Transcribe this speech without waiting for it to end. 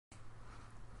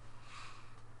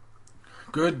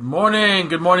Good morning,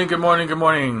 good morning, good morning, good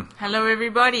morning. Hello,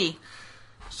 everybody.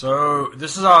 So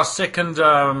this is our second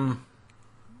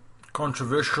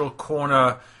controversial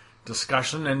corner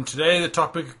discussion, and today the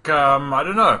topic, I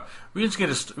don't know. We're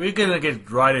going to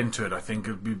get right into it. I think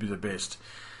it would be the best.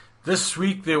 This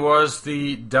week there was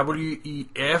the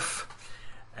WEF,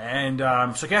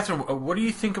 and so Catherine, what do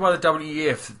you think about the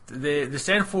WEF? They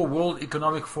stand for World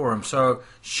Economic Forum. So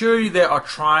surely they are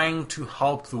trying to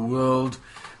help the world.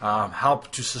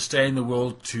 Help to sustain the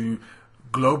world, to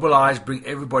globalize, bring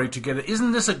everybody together.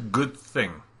 Isn't this a good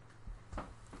thing?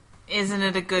 Isn't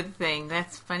it a good thing?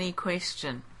 That's a funny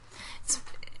question. It's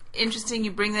interesting you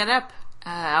bring that up.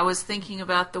 I was thinking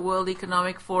about the World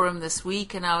Economic Forum this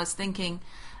week, and I was thinking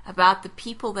about the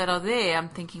people that are there. I'm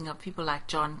thinking of people like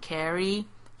John Kerry.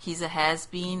 He's a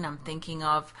has-been. I'm thinking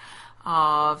of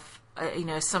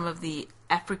some of the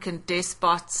African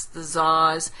despots, the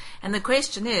czars. And the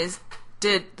question is,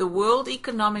 did the World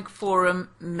Economic Forum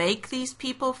make these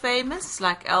people famous,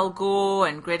 like Al Gore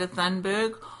and Greta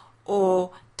Thunberg,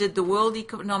 or did the World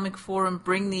Economic Forum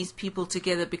bring these people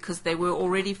together because they were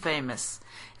already famous?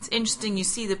 It's interesting, you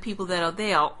see the people that are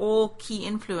there are all key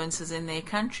influencers in their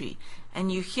country,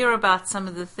 and you hear about some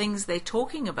of the things they're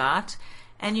talking about,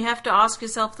 and you have to ask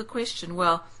yourself the question,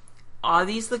 well, are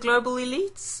these the global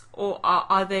elites, or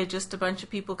are they just a bunch of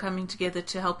people coming together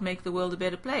to help make the world a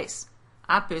better place?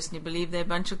 I personally believe they're a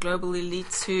bunch of global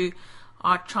elites who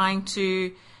are trying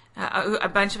to, a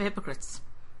bunch of hypocrites.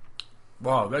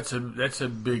 Wow, that's a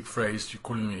big phrase. You're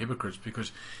calling them hypocrites,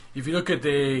 because if you look at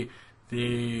the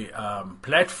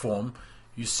platform,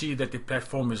 you see that the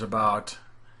platform is about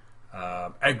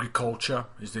agriculture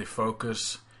is their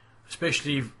focus,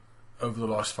 especially over the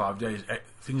last 5 days.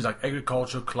 Things like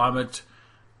agriculture, climate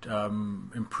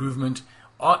improvement.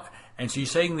 And so you're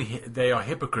saying they are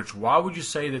hypocrites. Why would you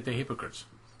say that they're hypocrites?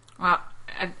 Well,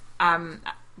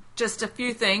 just a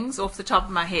few things off the top of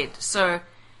my head. So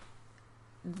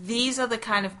these are the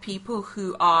kind of people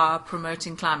who are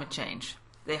promoting climate change.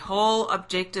 Their whole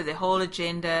objective, their whole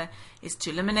agenda is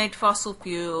to eliminate fossil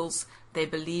fuels. They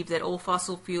believe that all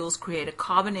fossil fuels create a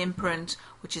carbon imprint,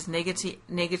 which is negatively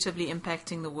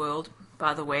impacting the world.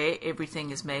 By the way,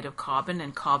 everything is made of carbon,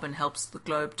 and carbon helps the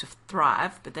globe to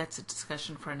thrive, but that's a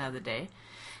discussion for another day.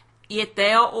 Yet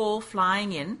they are all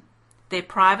flying in their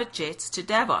private jets to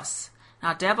Davos.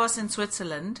 Now, Davos in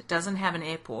Switzerland doesn't have an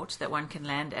airport that one can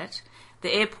land at.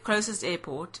 The closest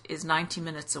airport is 90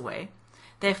 minutes away.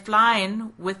 They fly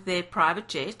in with their private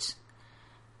jet,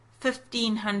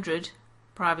 1,500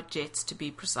 private jets to be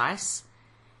precise.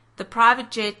 The private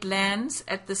jet lands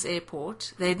at this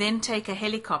airport. They then take a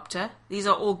helicopter. These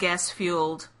are all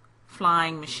gas-fueled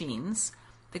flying machines.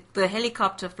 The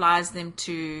helicopter flies them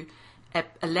to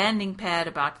a landing pad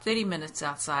about 30 minutes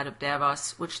outside of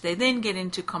Davos, which they then get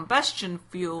into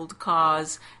combustion-fueled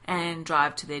cars and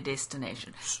drive to their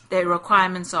destination. Their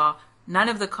requirements are none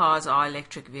of the cars are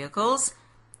electric vehicles,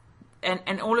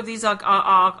 and all of these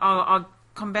are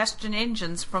combustion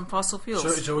engines from fossil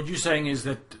fuels. So what you're saying is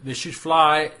that they should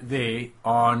fly there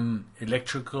on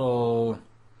electrical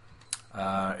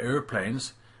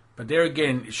airplanes, but there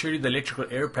again, surely the electrical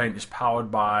airplane is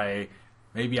powered by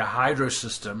maybe a hydro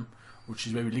system, which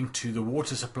is maybe linked to the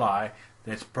water supply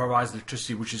that provides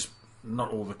electricity, which is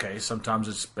not all the case. Sometimes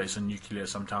it's based on nuclear,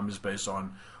 sometimes it's based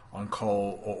on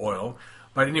coal or oil.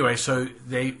 But anyway, so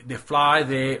they fly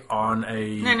there on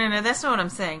a... No, that's not what I'm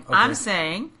saying. Okay. I'm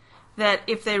saying that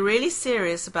if they're really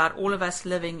serious about all of us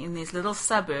living in these little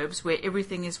suburbs where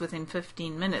everything is within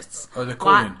 15 minutes,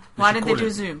 why did they do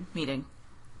a Zoom meeting?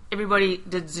 Everybody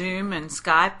did Zoom and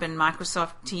Skype and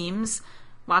Microsoft Teams.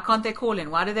 Why can't they call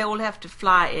in? Why do they all have to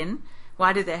fly in?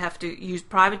 Why do they have to use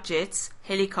private jets,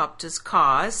 helicopters,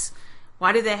 cars?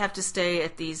 Why do they have to stay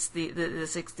at these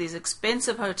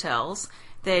expensive hotels?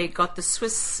 They got the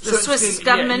Swiss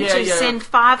government to send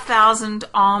 5,000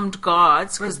 armed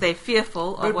guards because they're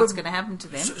fearful of what's going to happen to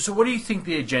them. So what do you think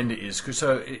the agenda is? Because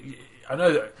I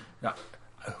know that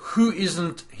who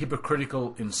isn't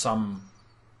hypocritical in some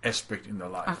aspect in their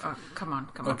life? Come on.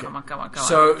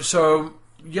 So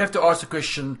you have to ask the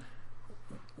question: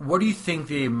 what do you think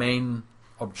their main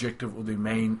objective or their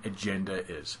main agenda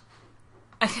is?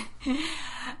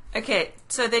 Okay,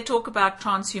 so they talk about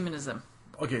transhumanism.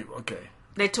 Okay.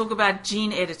 They talk about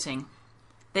gene editing.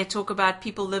 They talk about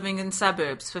people living in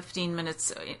suburbs 15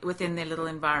 minutes within their little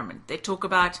environment. They talk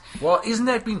about... Well, isn't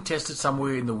that being tested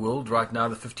somewhere in the world right now,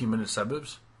 the 15-minute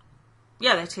suburbs?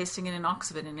 Yeah, they're testing it in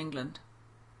Oxford in England.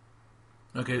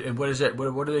 Okay, and what is that?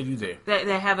 What do they do there?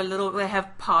 They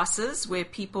have passes where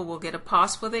people will get a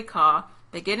pass for their car.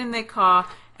 They get in their car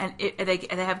And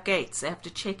they have gates. They have to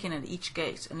check in at each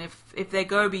gate. And if they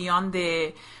go beyond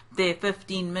their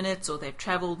 15 minutes, or they've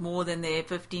traveled more than their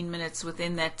 15 minutes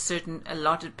within that certain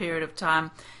allotted period of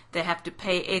time, they have to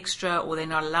pay extra, or they're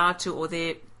not allowed to, or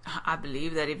I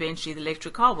believe that eventually the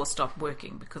electric car will stop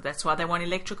working, because that's why they want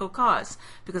electrical cars,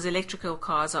 because electrical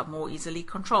cars are more easily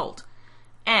controlled.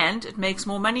 And it makes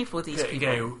more money for these people.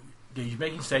 Okay, you're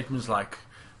making statements like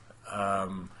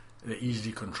they're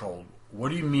easily controlled. What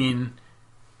do you mean?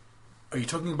 Are you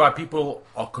talking about people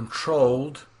are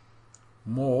controlled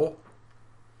more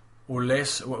or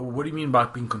less? What do you mean by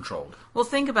being controlled? Well,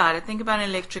 think about it. Think about an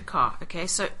electric car. Okay,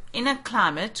 so in a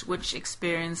climate which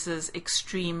experiences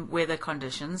extreme weather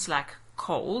conditions like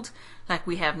cold, like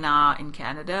we have now in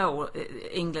Canada, or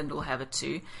England will have it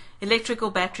too,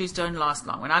 electrical batteries don't last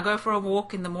long. When I go for a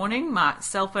walk in the morning, my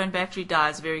cell phone battery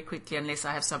dies very quickly unless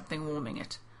I have something warming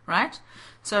it, right?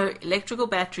 So electrical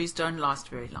batteries don't last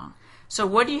very long. So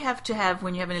what do you have to have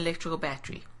when you have an electrical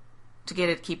battery to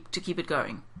keep it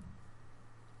going?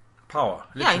 Power.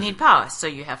 Yeah, you need power. So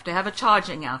you have to have a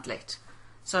charging outlet.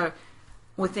 So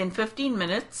within 15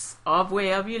 minutes of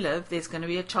wherever you live, there's going to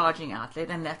be a charging outlet,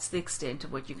 and that's the extent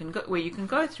of where you can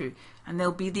go through. And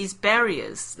there'll be these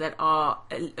barriers that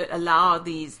allow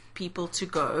these people to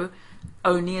go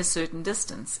only a certain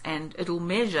distance, and it'll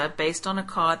measure based on a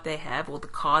card they have or the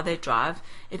car they drive.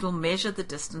 It will measure the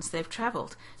distance they've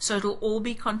traveled, so it'll all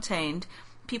be contained.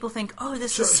 People think, oh,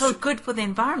 this is so good for the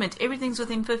environment, everything's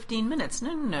within 15 minutes.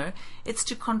 No, it's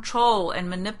to control and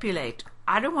manipulate.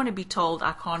 I don't want to be told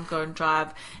I can't go and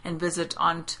drive and visit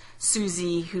Aunt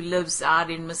Susie who lives out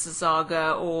in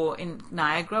Mississauga or in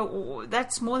Niagara. Or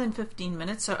that's more than 15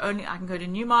 minutes, so only I can go to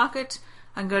Newmarket,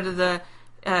 I can go to the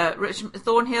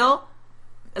Thornhill,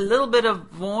 a little bit of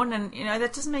Vaughan, and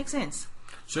that doesn't make sense.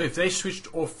 So if they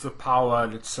switched off the power,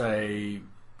 let's say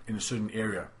in a certain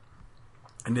area,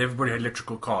 and everybody had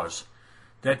electrical cars,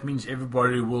 that means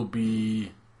everybody will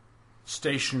be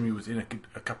stationary within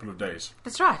a couple of days.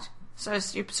 That's right. So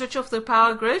you switch off the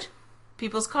power grid,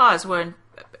 people's cars won't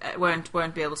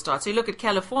be able to start. So you look at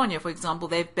California, for example,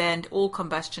 they've banned all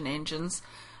combustion engines,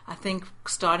 I think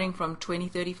starting from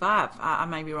 2035. I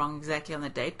may be wrong exactly on the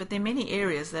date, but there are many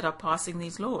areas that are passing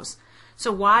these laws.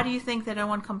 So why do you think they don't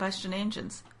want combustion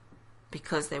engines?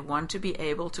 Because they want to be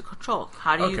able to control.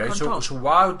 How do you control? So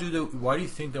why do you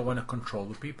think they want to control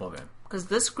the people then? Because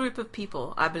this group of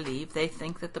people, I believe, they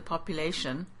think that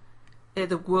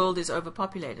the world is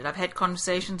overpopulated. I've had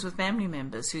conversations with family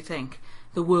members who think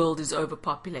the world is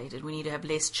overpopulated. We need to have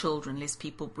less children, less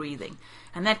people breathing.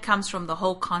 And that comes from the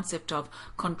whole concept of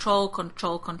control,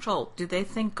 control, control. Do they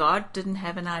think God didn't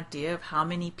have an idea of how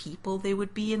many people there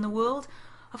would be in the world?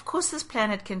 Of course this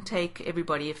planet can take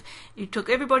everybody. If you took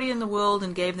everybody in the world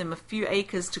and gave them a few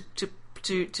acres to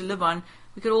live on,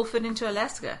 we could all fit into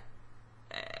Alaska.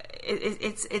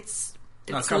 It's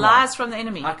lies from the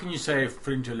enemy. How can you say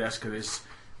fit into Alaska?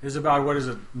 There's about,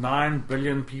 9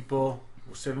 billion people,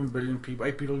 or 7 billion people,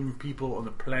 8 billion people on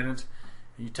the planet.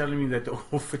 Are you telling me that they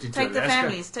all fit into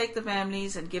Alaska? Take the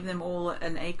families and give them all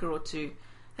an acre or two.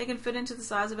 They can fit into the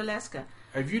size of Alaska.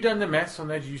 Have you done the maths on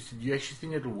that? Do you actually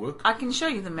think it'll work? I can show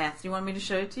you the math. Do you want me to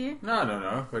show it to you?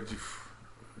 No. But it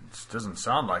doesn't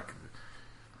sound like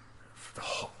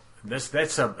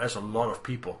that's a lot of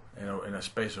people in a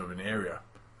space of an area,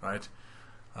 right?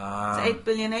 It's 8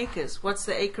 billion acres. What's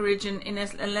the acreage in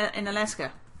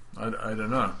Alaska? I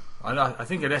don't know. I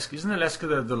think isn't Alaska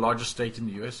the largest state in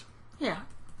the US? Yeah.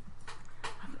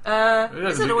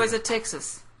 Is it always at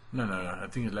Texas? No. I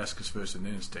think Alaska's first, and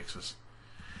then it's Texas.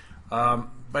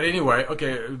 But anyway,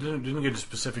 okay, didn't get to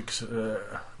specifics.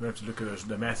 We have to look at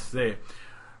the math there.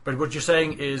 But what you're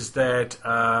saying is that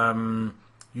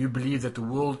you believe that the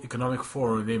World Economic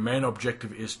Forum, their main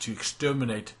objective is to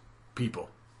exterminate people.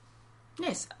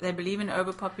 Yes, they believe in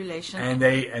overpopulation, and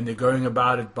they're going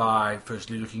about it by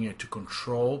firstly looking at to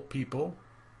control people.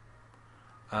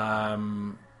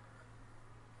 What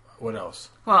else?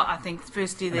 Well, I think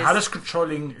firstly there's... How does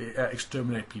controlling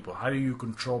exterminate people? How do you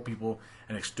control people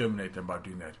and exterminate them by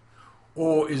doing that?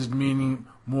 Or is it meaning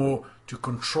more to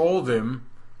control them?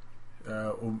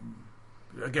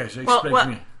 Okay, so explain to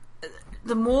me.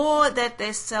 The more that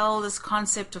they sell this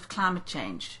concept of climate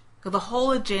change, because the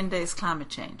whole agenda is climate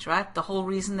change, right? The whole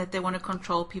reason that they want to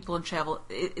control people and travel,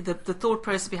 the thought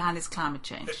process behind is climate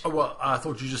change. Well, I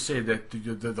thought you just said that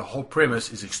the whole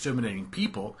premise is exterminating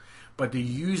people, but they're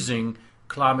using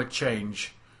climate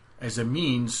change as a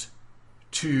means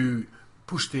to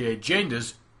push their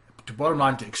agendas, to bottom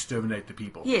line, to exterminate the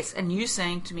people. Yes, and you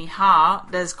saying to me, how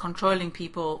does controlling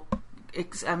people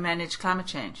manage climate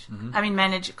change. I mean,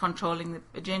 manage controlling the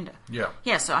agenda. Yeah.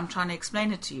 Yeah, so I'm trying to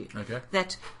explain it to you. Okay.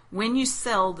 That when you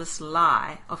sell this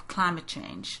lie of climate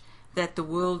change, that the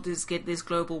world there's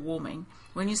global warming,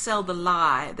 when you sell the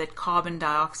lie that carbon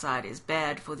dioxide is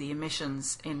bad for the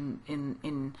emissions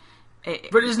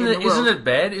But isn't it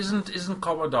bad? Isn't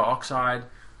carbon dioxide,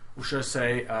 or should I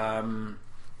say,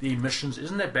 the emissions,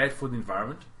 isn't that bad for the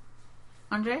environment?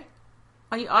 Andre,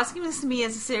 are you asking this to me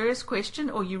as a serious question,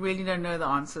 or you really don't know the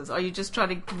answers? Are you just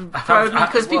trying to probe me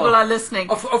because people are listening?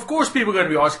 Of course, people are going to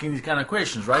be asking these kind of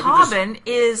questions, right? Carbon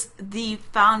is the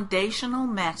foundational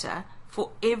matter for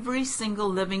every single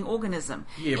living organism.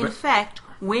 Yeah, In fact,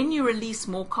 when you release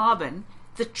more carbon,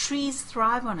 the trees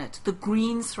thrive on it. The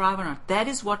greens thrive on it. That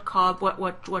is what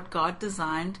God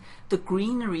designed the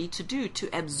greenery to do, to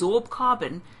absorb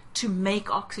carbon to make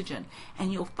oxygen.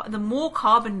 And the more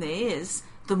carbon there is,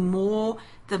 the more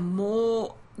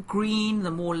green,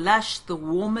 the more lush, the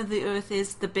warmer the earth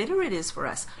is, the better it is for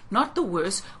us. Not the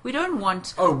worse. We don't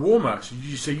want... Oh, warmer.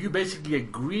 So you're basically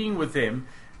agreeing with them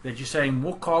that you're saying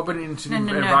more carbon into the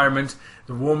environment,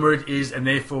 the warmer it is, and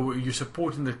therefore you're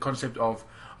supporting the concept of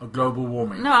a global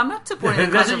warming. No, I'm not supporting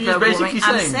the concept of global warming. Saying.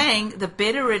 I'm saying the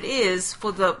better it is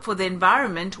for the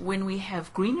environment when we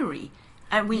have greenery.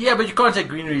 And but you can't say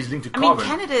greenery is linked to carbon. I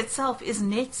mean, Canada itself is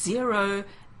net zero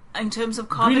in terms of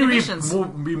carbon greenery emissions.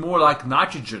 Be more like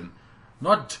nitrogen,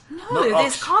 not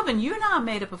there's carbon. You and I are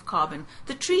made up of carbon.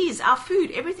 The trees, our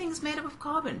food, everything's made up of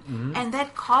carbon, and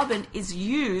that carbon is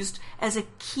used as a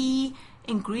key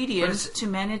ingredient to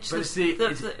manage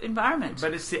the environment.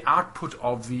 But it's the output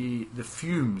of the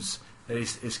fumes that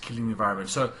is killing the environment.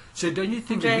 So don't you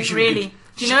think that we should really?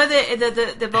 Do you know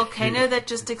the volcano that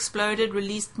just exploded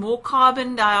released more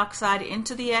carbon dioxide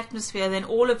into the atmosphere than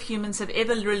all of humans have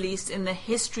ever released in the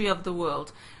history of the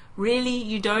world? Really,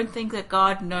 you don't think that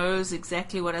God knows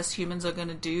exactly what us humans are going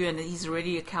to do, and that He's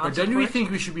already accounted for it? But don't you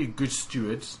think we should be good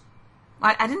stewards?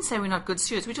 I didn't say we're not good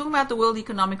stewards. We're talking about the World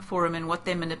Economic Forum and what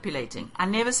they're manipulating. I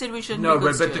never said we shouldn't be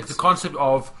good stewards. But the concept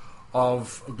of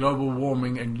global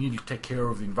warming and you need to take care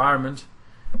of the environment,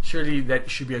 surely that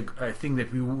should be a thing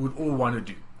that we would all want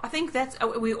to do. I think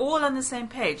we're all on the same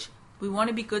page. We want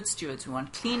to be good stewards. We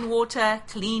want clean water,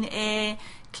 clean air,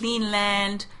 clean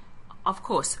land. Of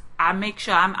course, I make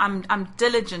sure I'm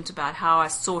diligent about how I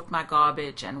sort my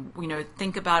garbage, and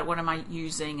think about what am I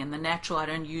using, and the natural. I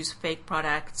don't use fake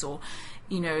products or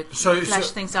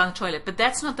flush things down the toilet. But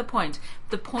that's not the point.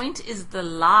 The point is the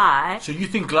lie. So you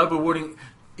think global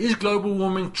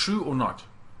warming true or not?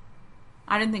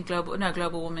 I don't think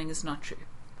global warming is not true.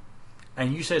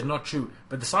 And you say it's not true,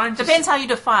 but the scientists... Depends how you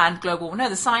define global... No,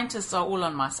 the scientists are all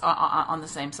on the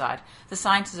same side. The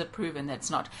scientists have proven that it's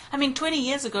not. I mean, 20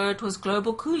 years ago it was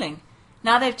global cooling.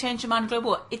 Now they've changed their mind.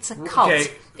 Global... It's a cult. Okay.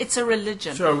 It's a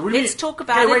religion. So let's talk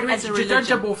about it as a religion. Don't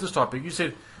jump off this topic. You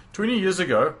said 20 years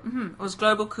ago... It was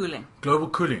global cooling. Global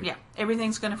cooling. Yeah.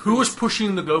 Everything's going to freeze. Who was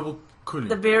pushing the global cooling?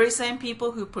 The very same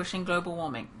people who are pushing global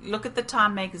warming. Look at the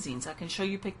Time magazines. I can show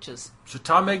you pictures. So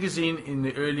Time magazine in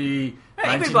the early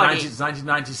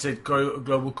 1990s said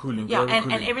global cooling. Yeah,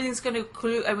 global and everything's going to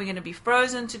cool, and we're going to be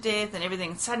frozen to death, and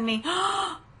everything. Suddenly,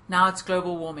 now it's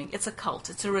global warming. It's a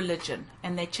cult. It's a religion,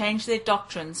 and they change their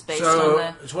doctrines based on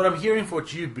the. So what I'm hearing for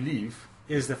what you believe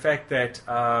is the fact that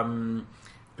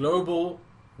global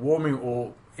warming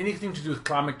or anything to do with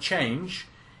climate change,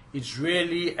 it's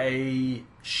really a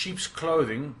sheep's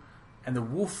clothing, and the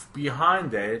wolf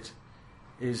behind that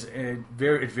is it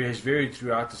has varied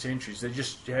throughout the centuries. They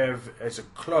just have as a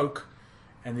cloak,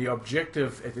 and the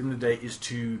objective at the end of the day is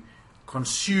to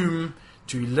consume,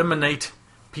 to eliminate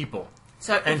people.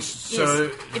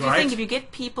 If you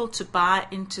get people to buy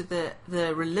into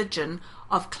the religion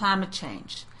of climate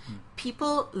change,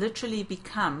 people literally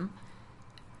become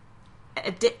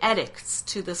addicts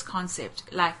to this concept,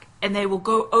 and they will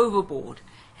go overboard.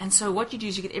 And so what you do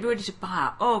is you get everybody to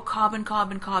buy, carbon,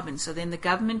 carbon, carbon. So then the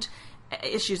government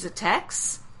issues a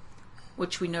tax,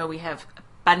 which we know we have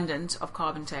abundant of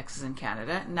carbon taxes in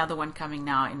Canada. Another one coming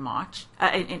now in March,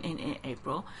 in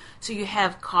April. So you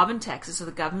have carbon taxes, so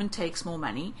the government takes more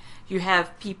money. You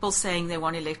have people saying they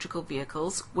want electrical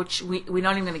vehicles, which we're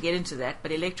not even going to get into that,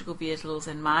 but electrical vehicles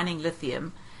and mining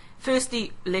lithium.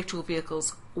 Firstly, electrical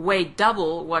vehicles weigh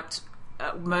double what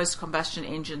most combustion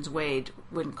engines weighed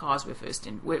when cars were first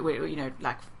in,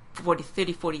 like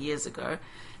 40 years ago.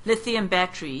 Lithium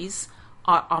batteries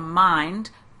are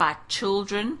mined by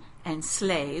children and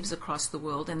slaves across the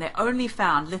world, and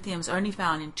lithium's only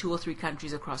found in 2 or 3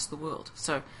 countries across the world.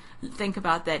 So think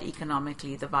about that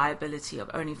economically, the viability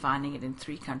of only finding it in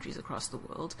 3 countries across the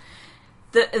world.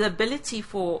 the ability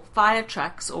for fire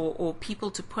trucks or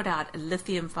people to put out a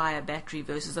lithium fire battery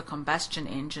versus a combustion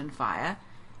engine fire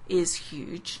is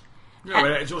huge. No,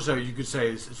 but it's also, you could say,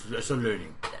 it's a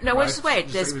learning. No, right? just wait.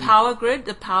 There's power grid.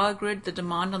 The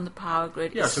demand on the power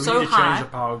grid is so so we need to high. change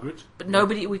the power grid. But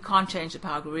we can't change the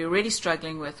power grid. We're already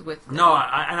struggling with. No,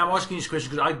 and I'm asking this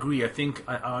question because I agree. I think,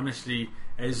 I honestly,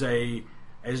 as an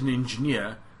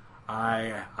engineer,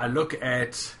 I look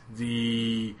at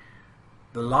the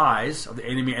lies of the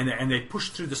enemy and they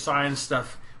push through the science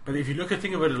stuff. But if you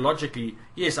think of it logically,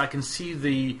 yes, I can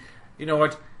see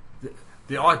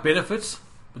there are benefits.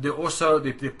 But they're also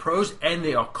they're pros and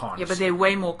they are cons. Yeah, but there are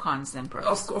way more cons than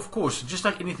pros. Of course, just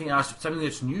like anything else, something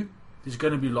that's new, there's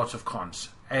going to be lots of cons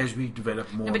as we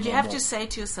develop more. But you have to say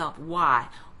to yourself, why?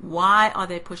 Why are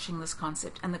they pushing this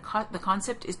concept? And the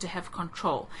concept is to have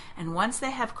control. And once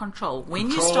they have control,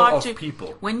 when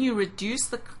you reduce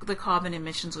the carbon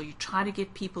emissions, or you try to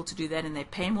get people to do that, and they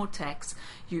pay more tax,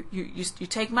 you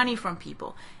take money from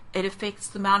people. It affects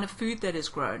the amount of food that is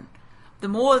grown. The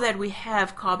more that we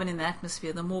have carbon in the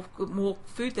atmosphere, the more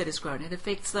food that is grown. It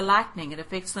affects the lightning, it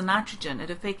affects the nitrogen, it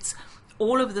affects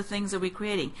all of the things that we're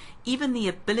creating. Even the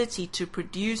ability to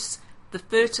produce the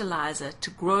fertilizer, to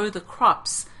grow the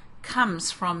crops, comes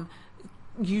from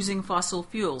using fossil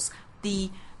fuels.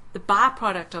 The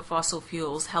byproduct of fossil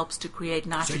fuels helps to create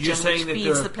nitrogen, which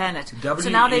feeds the planet. So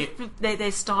now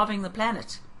they're starving the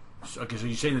planet. Okay, so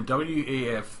you're saying the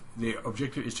WEF, their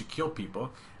objective is to kill people.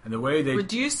 And the way they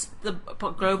reduce the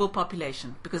global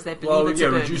population because they believe it's a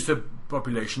burden. Reduce the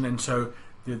population, and so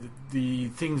the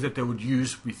things that they would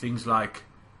use would be things like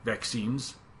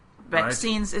vaccines.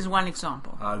 Vaccines is one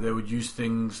example. They would use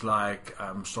things like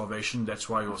starvation. That's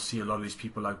why you'll see a lot of these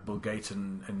people like Bill Gates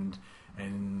and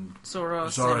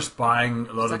Soros buying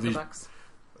a lot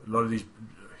of these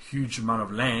huge amount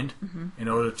of land in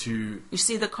order to... You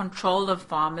see the control of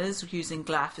farmers using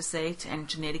glyphosate and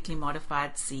genetically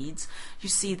modified seeds. You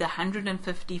see the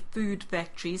 150 food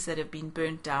factories that have been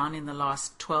burnt down in the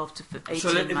last 12 to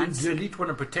 18 months. So the elite want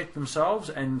to protect themselves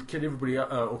and kill everybody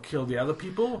or kill the other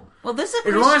people? Well, it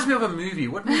reminds me of a movie.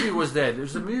 What movie was that?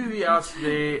 There's a movie out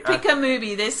there... Pick a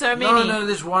movie. There's so many. No,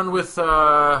 there's one with...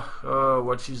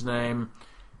 what's his name?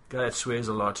 Guy that swears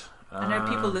a lot. I know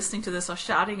people listening to this are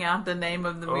shouting out the name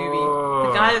of the movie.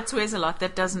 The guy that swears a lot.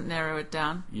 That doesn't narrow it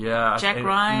down. Yeah, Jack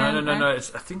Ryan. No. I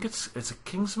think it's a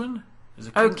Kingsman.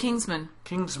 Kingsman.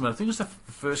 Kingsman. I think it's the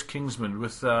first Kingsman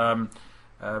with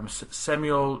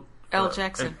Samuel L.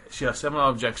 Jackson. Samuel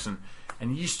L. Jackson,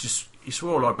 and he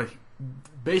swore a lot. But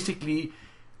basically,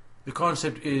 the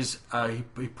concept is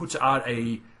he puts out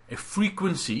a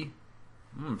frequency.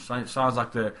 Sounds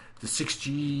like the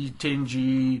 6G,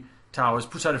 10G. Towers,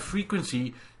 puts out a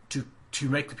frequency to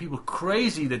make the people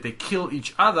crazy that they kill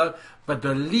each other, but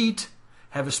the elite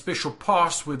have a special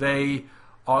pass where they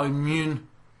are immune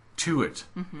to it,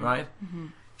 right? Mm-hmm.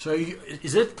 So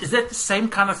is that the same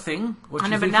kind of thing? I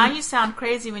know, but now you sound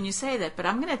crazy when you say that. But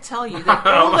I'm going to tell you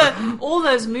that all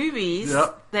those movies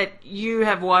that you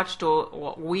have watched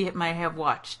or we may have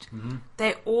watched,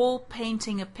 they're all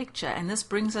painting a picture, and this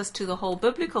brings us to the whole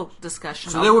biblical discussion.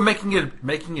 So they were making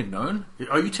it known.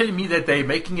 Are you telling me that they're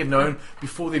making it known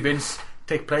before the events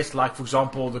take place, like, for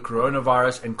example, the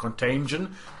coronavirus and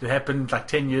contagion that happened like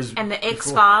 10 years and the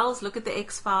X-Files? Look at the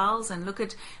X-Files and look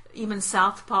at even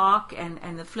South Park and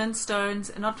the Flintstones.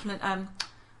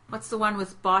 What's the one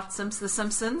with Bart Simpson? The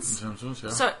Simpsons? Yeah.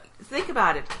 So think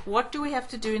about it. What do we have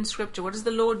to do in Scripture? What does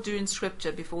the Lord do in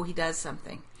Scripture before He does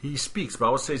something? He speaks. The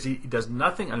Bible says he does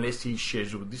nothing unless he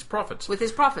shares it with his prophets. With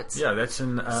his prophets? Yeah, that's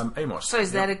in Amos. So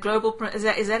is that a global... Is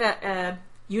that a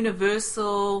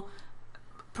universal...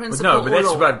 principle? No, but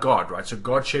that's about God, right? So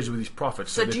God shares it with his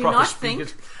prophets. So do you not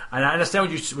think... And I understand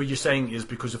what you're saying is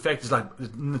because the fact is, like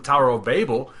in the Tower of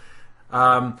Babel,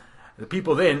 the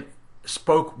people then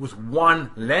spoke with one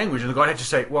language, and God had to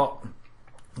say, well,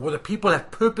 the people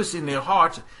have purpose in their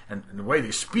heart, and the way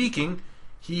they're speaking,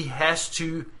 He has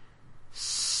to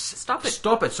stop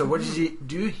it. So what does He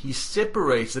do? He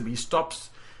separates them. He stops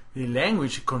the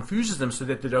language, confuses them so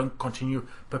that they don't continue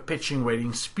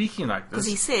perpetuating speaking like this. Because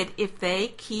He said, if they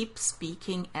keep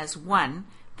speaking as one,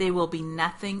 there will be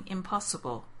nothing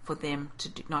impossible for them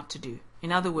not to do.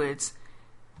 In other words,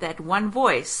 that one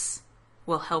voice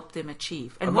will help them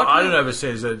achieve. And I don't know if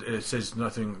it says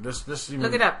nothing.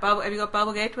 Look it up. Have you got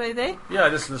Bible Gateway there? Yeah,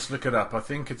 let's look it up. I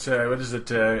think it's what is it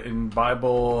in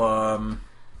Bible?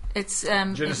 It's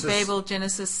Genesis. In Babel,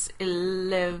 Genesis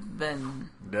 11.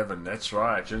 11, that's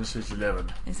right. Genesis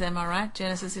 11. Is that right?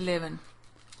 Genesis 11.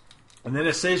 And then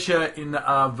it says here in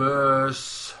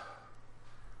verse...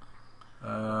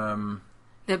 in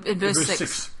verse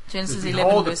 6. Genesis Behold,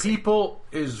 11 the verse people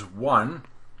is one.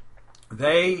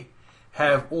 They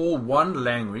have all one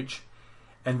language,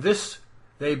 and this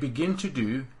they begin to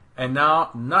do, and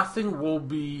now nothing will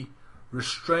be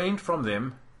restrained from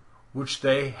them which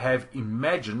they have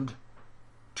imagined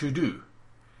to do.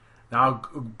 Now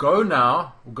go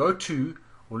to,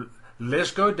 or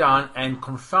let's go down and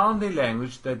confound their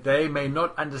language, that they may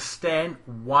not understand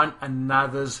one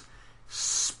another's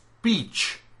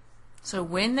speech. So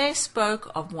when they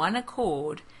spoke of one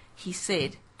accord, he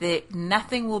said, there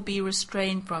nothing will be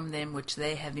restrained from them which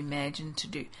they have imagined to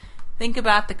do. Think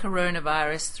about the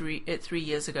coronavirus 3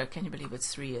 years ago. Can you believe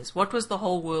it's 3 years? What was the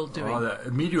whole world doing? The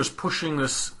media was pushing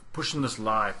this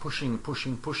lie, pushing,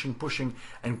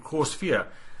 and cause fear.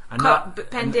 And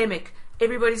Pandemic.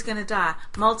 Everybody's going to die.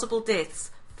 Multiple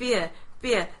deaths. Fear.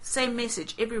 Same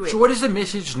message everywhere. So what is the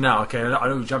message now? Okay, I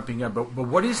know we're jumping in, but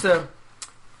what is the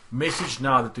message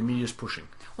now that the media is pushing?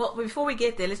 Well, before we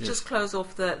get there, let's just close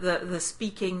off the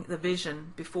speaking, the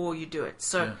vision, before you do it.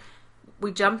 So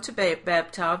we jumped to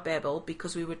Tower of Babel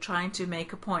because we were trying to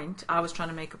make a point. I was trying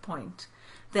to make a point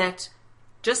that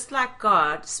just like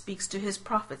God speaks to his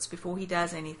prophets before he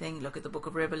does anything, look at the book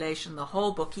of Revelation, the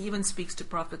whole book. He even speaks to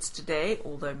prophets today,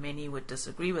 although many would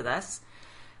disagree with us.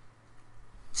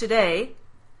 Today,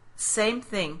 same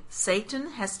thing.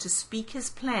 Satan has to speak his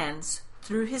plans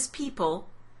through his people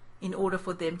in order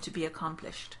for them to be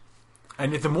accomplished.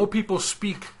 And if the more people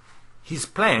speak his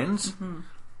plans,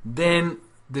 then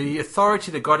the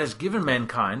authority that God has given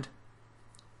mankind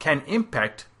can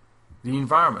impact the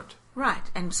environment. Right.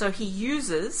 And so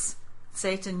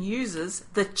Satan uses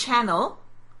the channel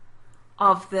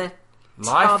of the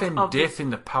life and death in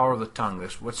the power of the tongue.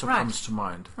 That's what comes to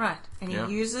mind. Right. And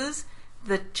he uses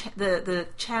the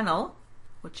channel,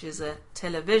 which is a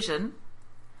television,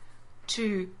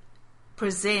 to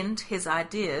present his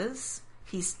ideas.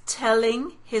 He's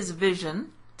telling his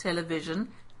vision. Television.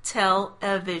 Tell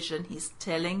a vision. He's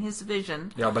telling his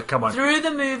vision. Yeah, but come on. Through the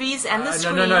movies and the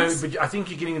screens. No. But I think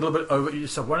you're getting a little bit over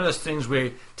yourself. One of those things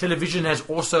where television has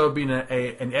also been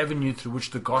an avenue through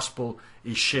which the gospel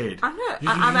is shared. I know.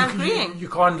 I'm agreeing. You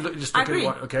can't just look at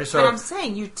one. Okay, so but I'm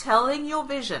saying you're telling your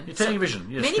vision. You're telling your vision.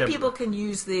 Yes, many people can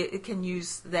use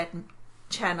that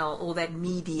channel or that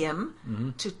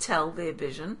medium to tell their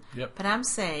vision. Yep. But I'm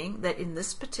saying that in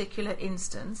this particular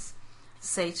instance,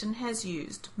 Satan has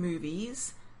used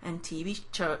movies and TV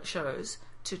shows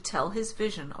to tell his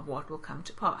vision of what will come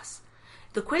to pass.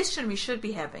 The question we should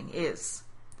be having is,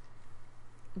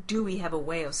 do we have a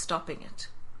way of stopping it?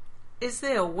 Is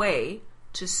there a way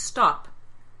to stop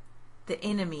the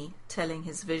enemy telling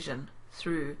his vision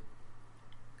through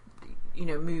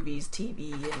movies,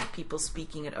 TV, and people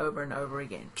speaking it over and over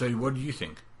again? So what do you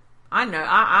think? I know.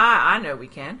 I know we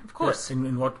can, of course. Yeah,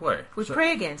 in what way? We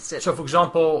pray against it. So, for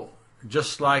example,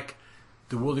 just like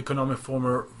the World Economic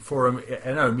Forum,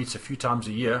 I know it meets a few times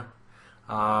a year.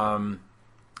 The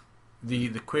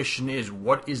question is,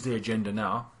 what is the agenda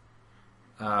now?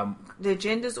 The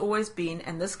agenda's always been,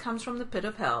 and this comes from the pit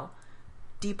of hell,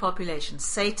 depopulation.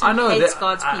 Satan hates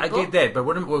God's people. I get that, but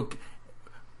what are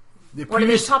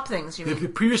the top things you mean? The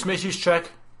previous message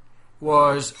track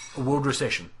was a world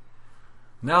recession.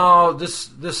 Now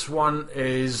this one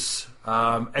is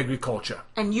agriculture.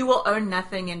 And you will own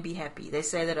nothing and be happy. They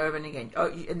say that over and again.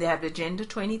 And they have Agenda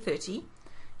 2030.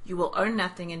 You will own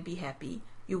nothing and be happy.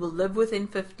 You will live within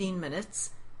 15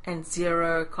 minutes and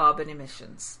zero carbon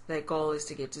emissions. Their goal is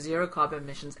to get to zero carbon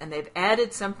emissions. And they've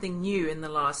added something new in the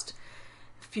last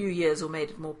few years, or made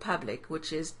it more public,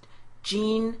 which is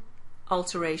gene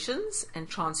alterations and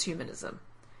transhumanism.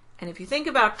 And if you think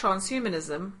about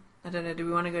transhumanism, I don't know, do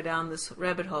we want to go down this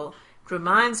rabbit hole? It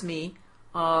reminds me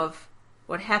of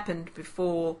what happened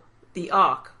before the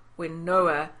ark, when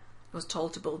Noah was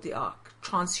told to build the ark.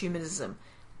 Transhumanism.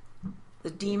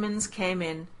 The demons came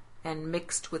in and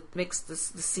mixed the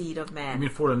seed of man. You mean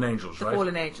fallen angels, right?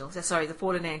 The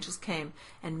fallen angels came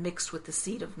and mixed with the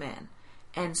seed of man.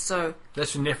 And so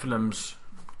that's the Nephilims,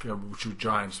 which were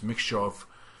giants, mixture of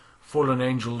fallen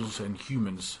angels and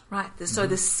humans. Right. So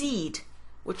the seed,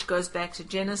 which goes back to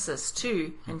Genesis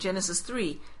 2 and Genesis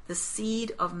 3, the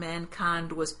seed of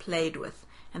mankind was played with.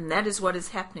 And that is what is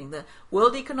happening. The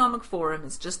World Economic Forum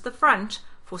is just the front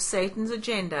for Satan's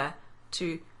agenda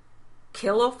to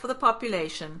kill off the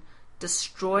population,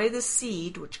 destroy the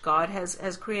seed which God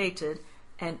has created,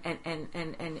 and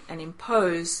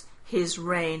impose his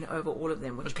reign over all of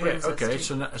them. Which brings us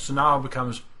to... So now it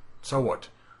becomes, so what?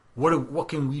 What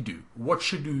can we do? What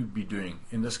should we be doing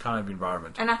in this kind of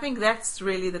environment? And I think that's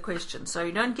really the question. So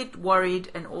you don't get worried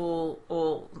and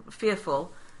all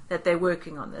fearful. that they're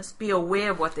working on this. Be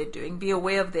aware of what they're doing. Be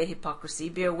aware of their hypocrisy.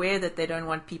 Be aware that they don't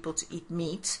want people to eat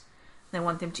meat. They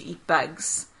want them to eat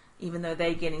bugs, even though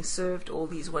they're getting served all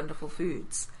these wonderful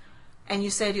foods. And you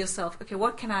say to yourself, okay,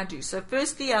 what can I do? So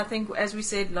firstly, I think, as we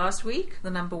said last week,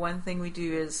 the number one thing we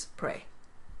do is pray.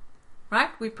 Right?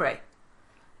 We pray.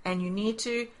 And you need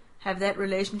to have that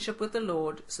relationship with the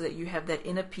Lord so that you have that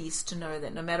inner peace to know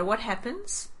that no matter what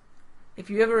happens, if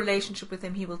you have a relationship with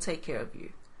Him, He will take care of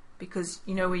you. Because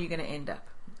you know where you're going to end up.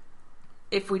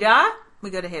 If we die,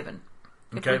 we go to heaven.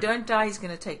 If we don't die, He's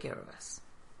going to take care of us.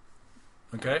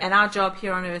 Okay. And our job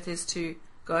here on earth is to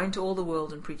go into all the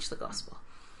world and preach the gospel.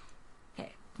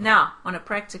 Okay. Now, on a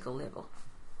practical level,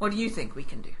 what do you think we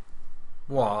can do?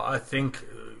 Well, I think,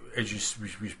 as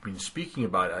we've been speaking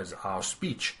about as our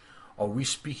speech, are we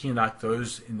speaking like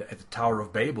those at the Tower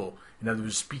of Babel? In other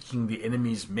words, speaking the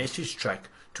enemy's message track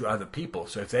to other people.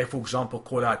 So if they, for example,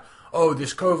 call out, oh,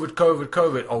 there's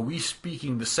COVID, are we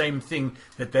speaking the same thing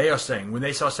that they are saying? When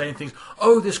they start saying things,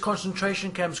 oh, there's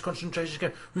concentration camps, we're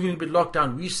going to be locked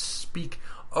down. We speak,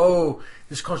 oh,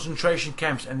 there's concentration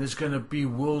camps and there's going to be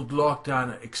world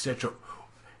lockdown, etc.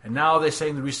 And now they're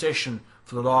saying the recession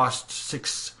for the last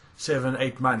 6, 7,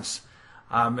 8 months.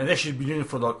 And they should be doing it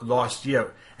for the last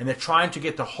year. And they're trying to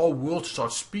get the whole world to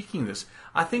start speaking this.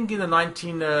 I think in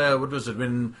the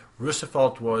when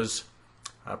Roosevelt was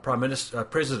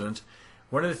president,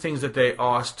 one of the things that they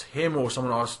asked him, or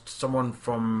someone asked someone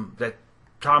from that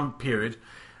time period,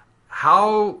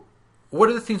 what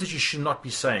are the things that you should not be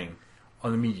saying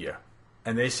on the media?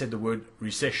 And they said the word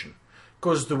recession,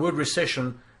 because the word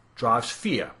recession drives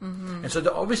fear. Mm-hmm. And so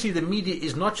obviously the media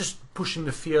is not just pushing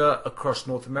the fear across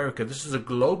North America. This is a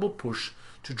global push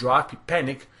to drive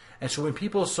panic. And so when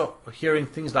people start hearing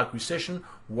things like recession,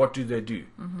 what do?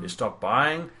 Mm-hmm. They stop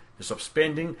buying, they stop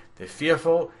spending, they're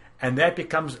fearful, and that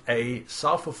becomes a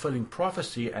self-fulfilling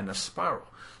prophecy and a spiral.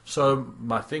 So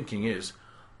my thinking is,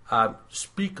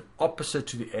 speak opposite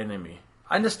to the enemy.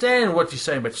 I understand what you're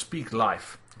saying, but speak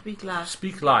life. Speak life.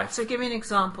 Speak life. So give me an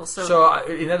example. So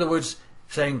in other words,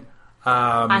 saying...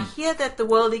 I hear that the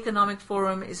World Economic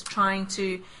Forum is trying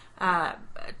to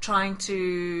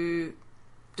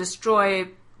destroy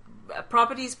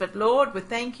properties, but Lord, we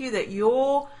thank you that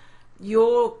your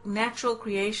natural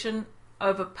creation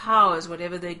overpowers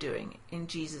whatever they're doing in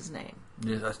Jesus' name.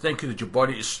 Yes, I thank you that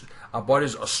our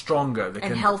bodies are stronger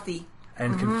and healthy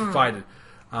and can fight it.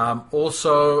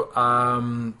 Also,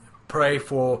 pray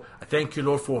for. I thank you,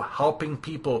 Lord, for helping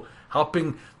people.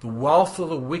 Helping the wealth of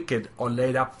the wicked are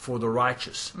laid up for the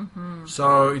righteous. Mm-hmm.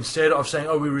 So instead of saying,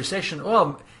 "Oh, we're recession,"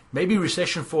 well, maybe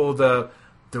recession for the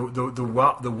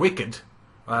wicked.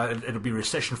 It'll be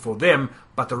recession for them,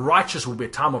 but the righteous will be a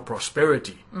time of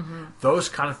prosperity. Mm-hmm. Those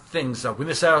kind of things. When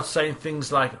they start saying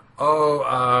things like, "Oh,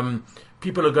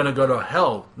 people are going to go to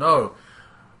hell," no,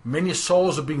 many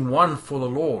souls are being won for the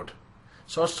Lord.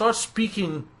 So I start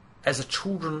speaking as a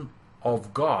children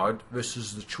of God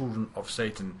versus the children of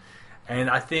Satan. And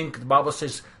I think the Bible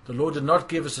says the Lord did not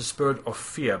give us a spirit of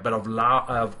fear, but of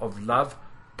love,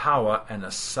 power, and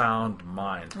a sound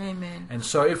mind. Amen. And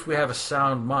so if we have a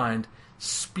sound mind,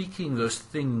 speaking those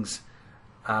things,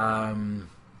 I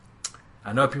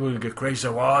know people will get crazy.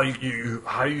 Well,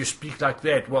 how do you speak like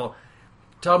that? Well,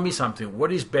 tell me something.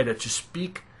 What is better, to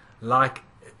speak like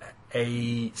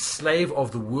a slave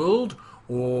of the world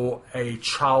or a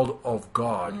child of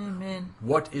God? Amen.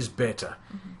 What is better?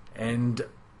 Mm-hmm. And,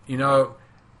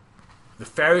 the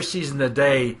Pharisees in the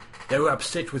day, they were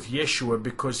upset with Yeshua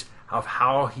because of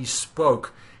how he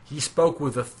spoke. He spoke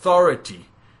with authority.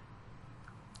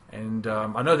 And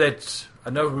I know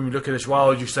when we look at this,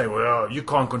 well, you say, well, you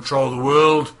can't control the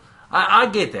world. I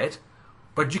get that.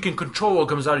 But you can control what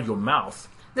comes out of your mouth.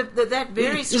 That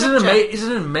very scripture.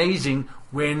 Isn't it amazing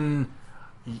when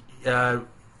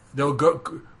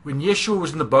when Yeshua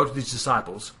was in the boat with his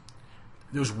disciples,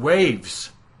 there was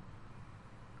waves,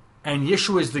 and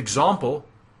Yeshua is the example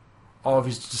of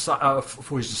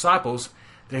for his disciples.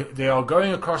 They are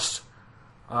going across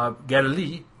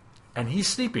Galilee, and he's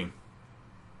sleeping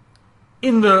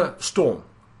in the storm.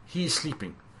 He's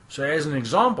sleeping. So, as an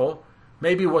example,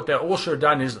 maybe what they all should have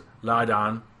done is lie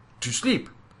down to sleep,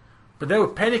 but they were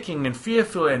panicking and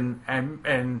fearful and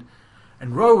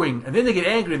rowing, and then they get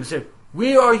angry and they say,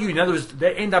 "Where are you?" In other words,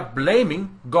 they end up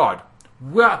blaming God.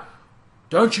 Well,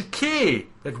 don't you care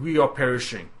that we are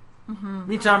perishing? Mm-hmm.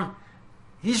 Meantime,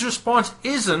 his response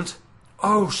isn't,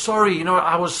 "Oh, sorry,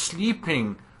 I was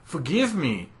sleeping. Forgive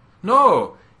me."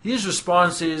 No, his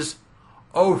response is,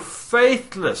 "Oh,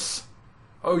 faithless.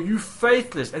 Oh, you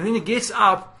faithless." And then he gets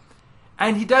up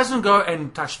and he doesn't go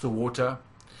and touch the water.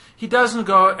 He doesn't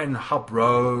go and help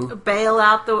row. Bail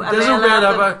out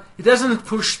the. He doesn't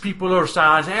push people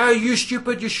aside and say, "Oh, you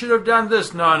stupid! You should have done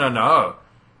this." No, no, no.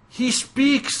 He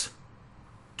speaks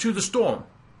to the storm,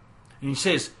 and he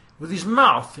says with his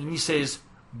mouth, and he says,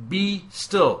 "Be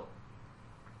still."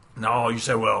 Now you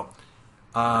say, "Well,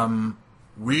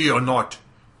 we are not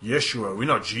Yeshua. We're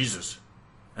not Jesus."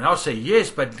 And I'll say,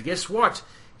 "Yes, but guess what?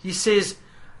 He says,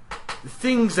 the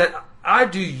things that I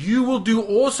do, you will do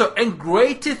also, and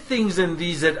greater things than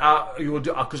these that you will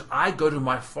do, because I go to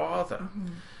my Father." Mm-hmm.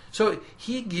 So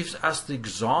he gives us the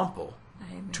example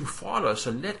to follow.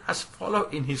 So let us follow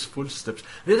in his footsteps.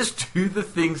 Let us do the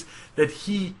things that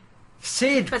he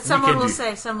said. But someone will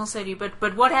say to you,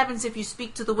 but what happens if you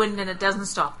speak to the wind and it doesn't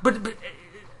stop? But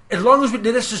as long as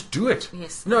let us just do it.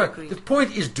 Yes. No, agreed. The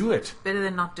point is do it. Better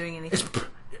than not doing anything.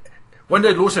 One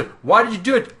day the Lord said, "Why did you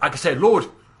do it?" I can say, "Lord,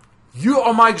 you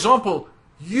are my example.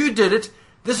 You did it.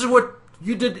 This is what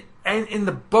you did." And in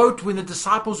the boat, when the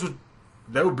disciples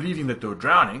they were believing that they were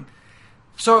drowning.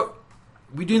 So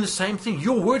we're doing the same thing.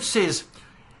 Your word says,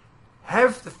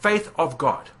 have the faith of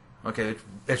God. Okay,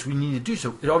 that's what we need to do.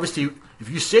 So obviously, if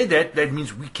you said that, that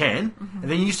means we can. Mm-hmm.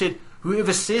 And then you said,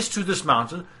 whoever says to this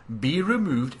mountain, be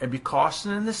removed and be cast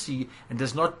in the sea, and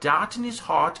does not doubt in his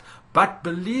heart, but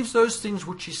believes those things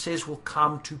which he says will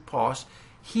come to pass,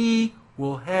 he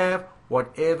will have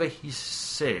whatever he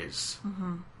says.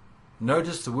 Mm-hmm.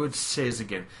 Notice the word says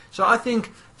again. So I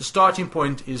think the starting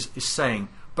point is saying.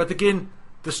 But again,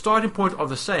 the starting point of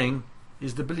the saying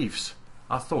is the beliefs,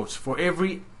 our thoughts. For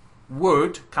every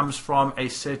word comes from a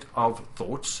set of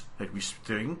thoughts that we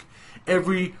think.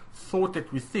 Every thought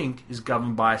that we think is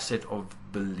governed by a set of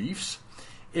beliefs.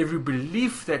 Every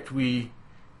belief that we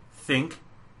think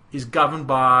is governed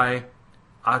by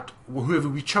whoever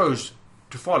we chose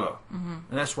to follow. Mm-hmm.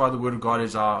 And that's why the Word of God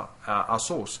is our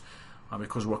source,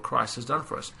 because of what Christ has done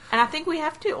for us. And I think we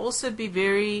have to also be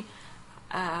very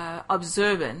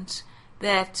observant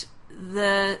that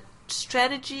the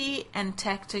strategy and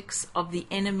tactics of the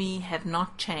enemy have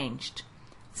not changed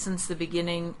since the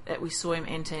beginning that we saw him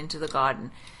enter into the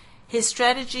garden. His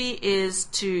strategy is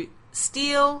to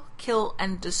steal, kill,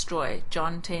 and destroy.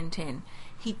 John 10:10.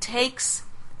 He takes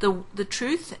the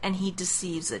truth and he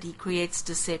deceives it. He creates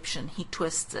deception. He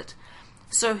twists it.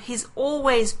 So he's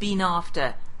always been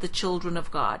after the children of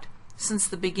God since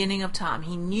the beginning of time.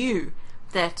 He knew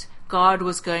that God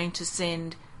was going to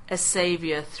send a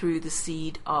savior through the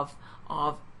seed of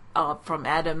from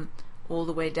Adam all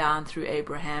the way down through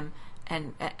Abraham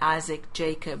and Isaac,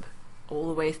 Jacob, all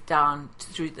the way down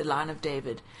through the line of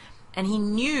David. And he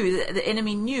knew, the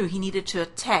enemy knew he needed to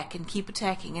attack and keep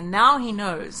attacking. And now he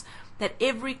knows that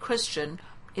every Christian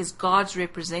is God's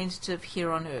representative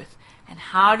here on earth. And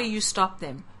how do you stop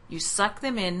them? You suck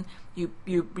them in, you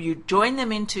join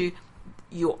them into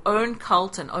your own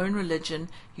cult and own religion,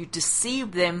 you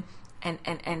deceive them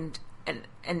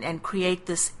and create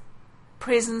this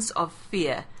presence of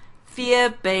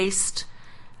fear-based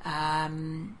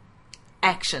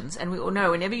actions. And we all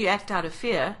know whenever you act out of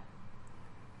fear,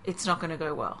 it's not going to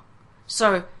go well.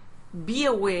 So be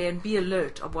aware and be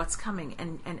alert of what's coming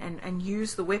and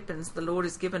use the weapons the Lord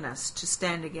has given us to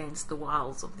stand against the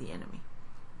wiles of the enemy.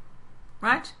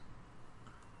 Right?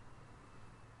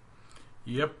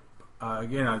 Yep.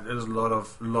 Again, there's a lot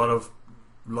of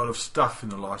stuff in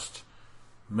the last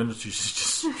minute you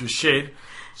just shared.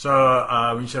 So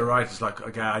when you say right, it's like,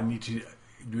 okay, we need to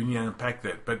unpack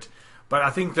that. But I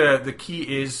think the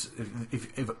key is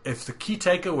if the key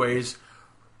takeaways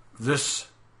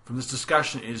from this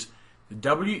discussion is the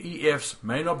WEF's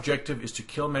main objective is to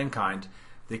kill mankind.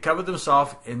 They cover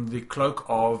themselves in the cloak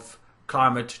of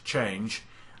climate change.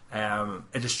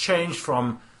 It has changed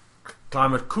from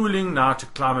climate cooling now to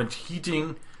climate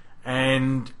heating,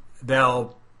 and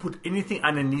they'll put anything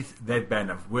underneath that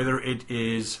banner, whether it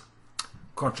is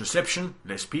contraception,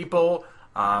 less people,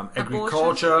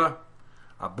 agriculture,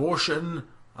 abortion,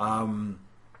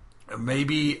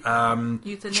 maybe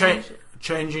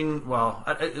changing. Well,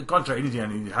 contrary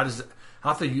anything. How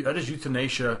does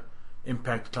euthanasia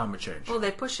impact climate change? Well, they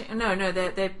push it. No,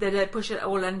 they push it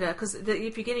all under, because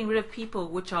if you're getting rid of people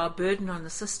which are a burden on the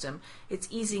system, it's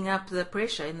easing up the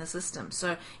pressure in the system.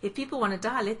 So if people want to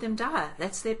die, let them die.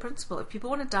 That's their principle. If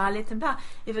people want to die, let them die.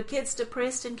 If a kid's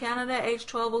depressed in Canada, age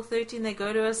 12 or 13, they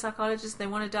go to a psychologist, they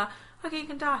want to die. Okay, you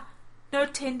can die. No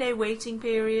 10-day waiting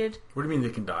period. What do you mean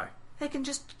they can die? they can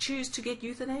just choose to get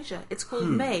euthanasia. It's called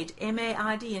MAID,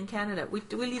 M-A-I-D in Canada. We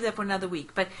leave that for another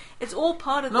week, but it's all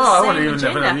part of the same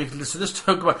agenda. So let's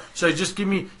talk about. So just give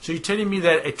me. So you're telling me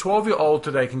that a 12-year-old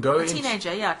today can go. A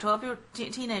teenager, 12-year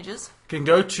teenagers can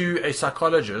go to a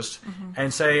psychologist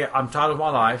and say, "I'm tired of my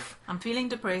life. I'm feeling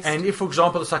depressed." And if, for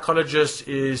example, the psychologist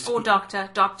is or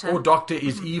doctor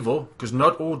is evil, because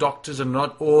not all doctors and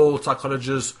not all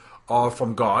psychologists are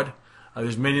from God.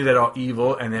 There's many that are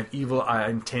evil and have evil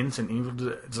intents and evil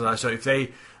desires. So if they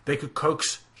could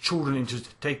coax children into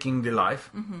taking their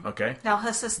life, okay, they'll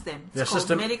assist them. It's called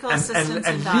medical assistance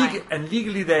in dying. And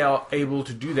legally they are able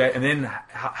to do that. And then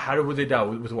how would they die?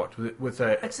 With what? With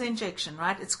a... It's an injection,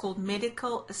 right? It's called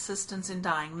medical assistance in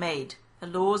dying, MAID. The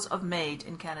laws of MAID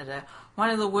in Canada, one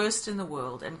of the worst in the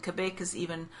world, and Quebec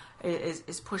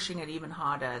is pushing it even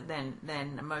harder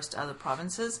than most other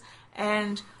provinces.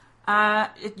 And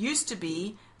it used to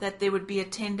be that there would be a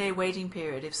 10-day waiting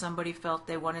period. If somebody felt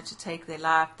they wanted to take their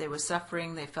life, they were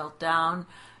suffering, they felt down,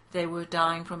 they were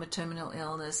dying from a terminal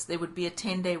illness, there would be a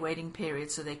 10-day waiting period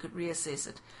so they could reassess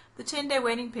it. The 10-day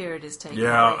waiting period is taken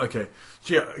away. Okay.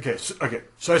 Okay.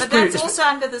 So but that's also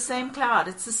under the same cloud.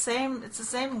 It's the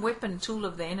same weapon tool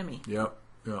of the enemy. Yeah.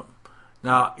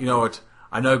 Now, you know what?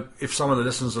 I know if some of the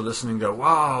listeners are listening, go,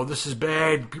 wow, this is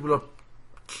bad. People are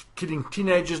killing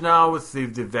teenagers now with the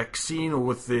vaccine or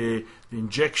with the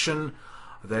injection.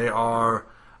 They are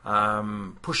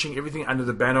pushing everything under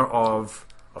the banner of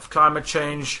climate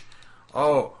change.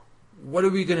 Oh, what are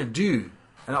we going to do?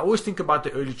 And I always think about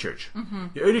the early church.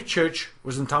 The early church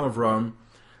was in the time of Rome.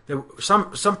 There were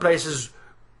some places,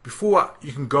 before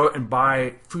you can go and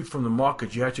buy food from the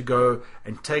market, you had to go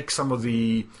and take some of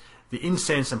the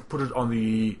incense and put it on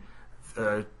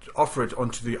offer it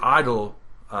onto the idol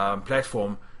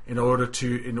platform in order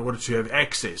to have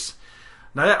access.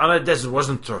 Now, I know this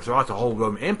wasn't throughout the whole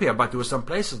Roman Empire, but there were some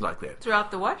places like that.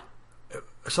 Throughout the what?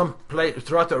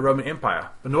 Throughout the Roman Empire.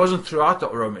 But it wasn't throughout the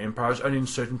Roman Empire, it was only in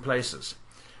certain places.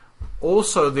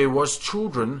 Also, there was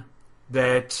children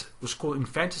that was called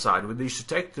infanticide, where they used to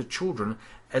take the children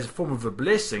as a form of a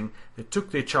blessing. They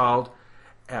took their child,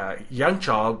 young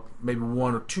child, maybe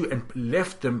 1 or 2, and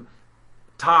left them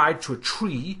tied to a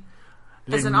tree.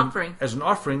 As an offering. As an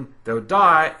offering, they would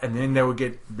die, and then they would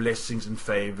get blessings and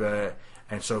favor,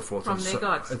 and so forth. From their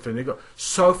gods. And from their gods.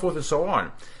 So forth and so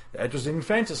on. It was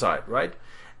infanticide, right?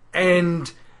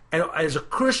 And as a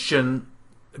Christian,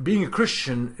 being a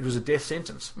Christian, it was a death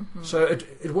sentence. So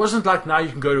it wasn't like now you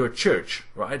can go to a church,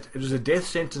 right? It was a death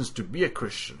sentence to be a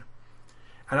Christian.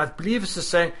 And I believe it's the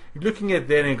same. You're looking at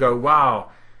that and you go, wow,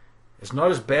 it's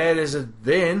not as bad as it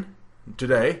then,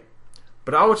 today.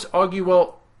 But I would argue,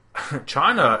 well,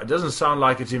 China, it doesn't sound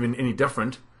like it's even any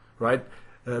different, right?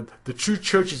 The true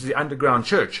church is the underground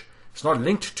church. It's not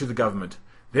linked to the government.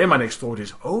 Then my next thought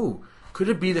is, could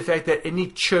it be the fact that any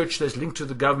church that's linked to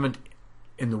the government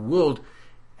in the world,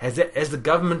 does that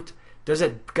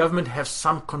government have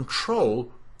some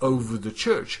control over the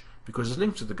church because it's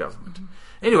linked to the government?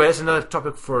 Anyway, that's another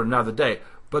topic for another day.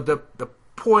 But the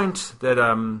point that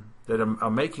I'm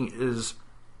making is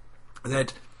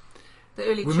that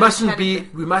we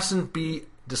mustn't be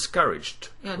discouraged.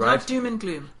 Yeah, right? Not doom and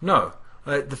gloom. No.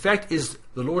 The fact is,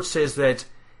 the Lord says that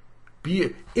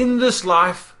in this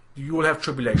life you will have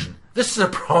tribulation. This is a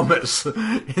promise.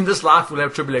 In this life we'll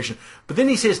have tribulation. But then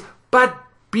he says, but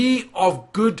be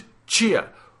of good cheer,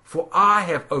 for I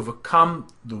have overcome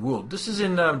the world. This is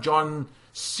in John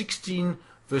 16,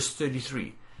 verse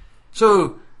 33.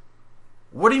 So,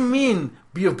 what do you mean,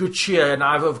 be of good cheer and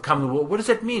I've overcome the world? What does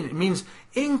that mean? It means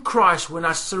in Christ, when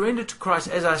I surrender to Christ,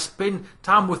 as I spend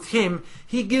time with Him,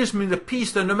 He gives me the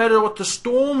peace that no matter what the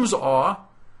storms are,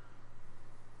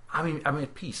 I'm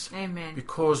at peace. Amen.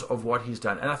 Because of what He's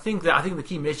done. And I think the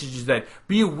key message is that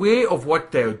be aware of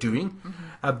what they are doing,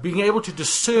 being able to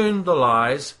discern the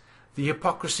lies, the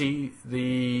hypocrisy,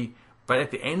 but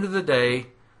at the end of the day,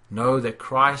 know that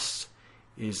Christ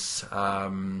is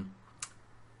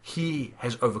He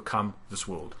has overcome this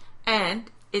world.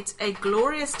 And it's a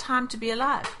glorious time to be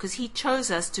alive, because He chose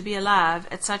us to be alive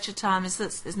at such a time as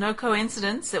this. There's no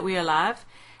coincidence that we're alive.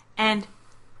 And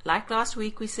like last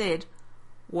week we said,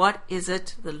 what is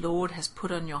it the Lord has put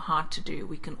on your heart to do?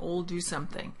 We can all do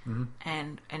something.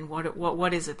 And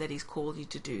what is it that He's called you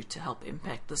to do to help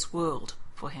impact this world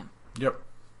for Him? Yep.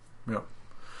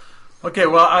 Okay,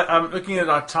 well, I'm looking at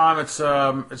our time.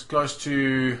 It's close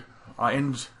to our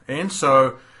end.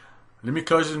 So let me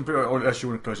close it in prayer, or unless you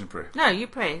want to close in prayer. No, you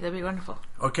pray. That'd be wonderful.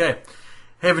 Okay.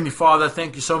 Heavenly Father,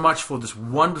 thank you so much for this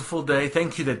wonderful day.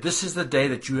 Thank you that this is the day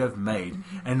that you have made,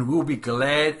 and we'll be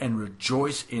glad and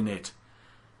rejoice in it.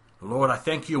 Lord, I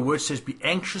thank you. Your word says, be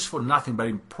anxious for nothing, but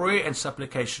in prayer and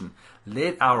supplication,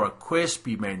 let our requests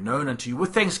be made known unto you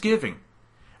with thanksgiving.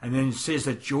 And then it says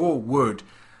that your word,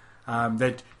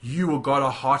 that you will guard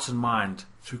our hearts and mind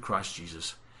through Christ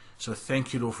Jesus. So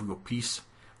thank you, Lord, for your peace.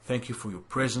 Thank you for your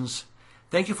presence.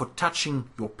 Thank you for touching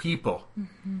your people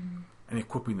and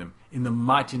equipping them. In the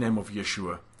mighty name of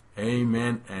Yeshua.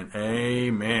 Amen and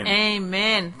amen.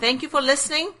 Amen. Thank you for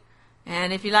listening.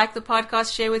 And if you like the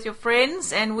podcast, share with your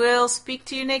friends. And we'll speak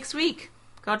to you next week.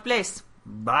 God bless.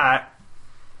 Bye.